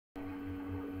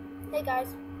Hey guys,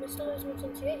 Mr.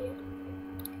 Lewis128 here.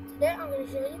 Today I'm going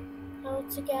to show you how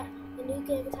to get a new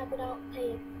gamer tag without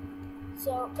paying.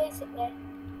 So basically,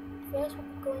 first what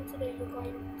you're going to do, you're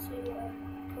going to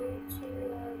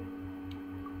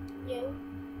you're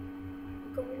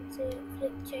going to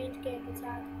click change gamer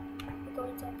tag.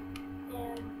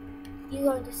 You're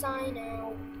going to sign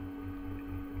out.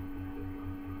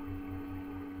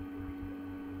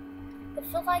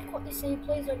 If you like what you see,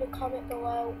 please leave a comment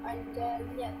below and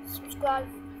subscribe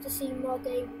to see more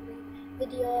game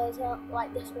videos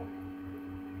like this one.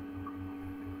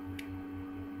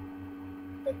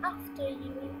 Then after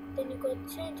you go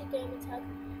to change your gamer tag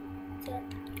to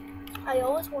I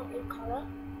always want in colour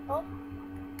or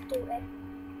do it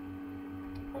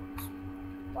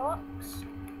Xbox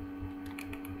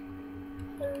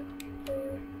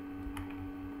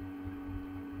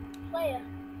player.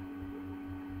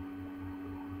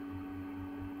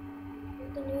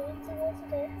 The new ones are also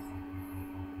this.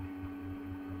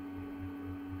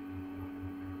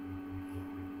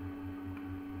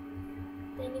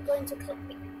 Then you're going to click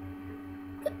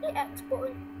the X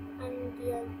button and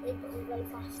the A button very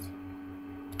fast.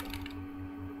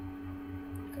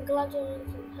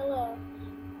 Congratulations, hello.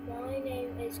 My name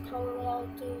is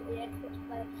Colorado the Xbox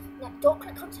player. Now don't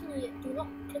click continue yet. Do not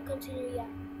click continue yet.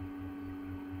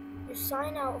 You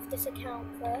sign out of this account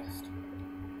first.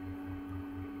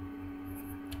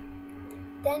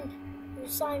 Then you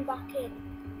sign back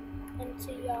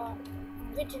into your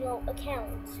original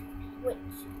account, which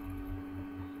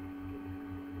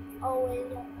always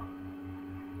like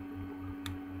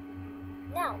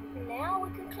that. Now we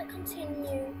can click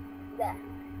continue there.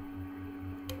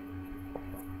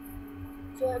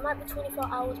 So it might be 24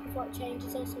 hours before it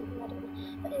changes or something, I don't know.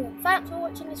 But anyway, thanks for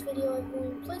watching this video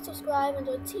everyone. Please subscribe and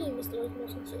join Team Mr.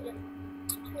 Lewis128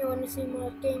 if you want to see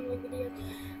more gameplay videos.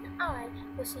 And I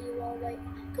will see you all later.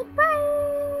 Goodbye!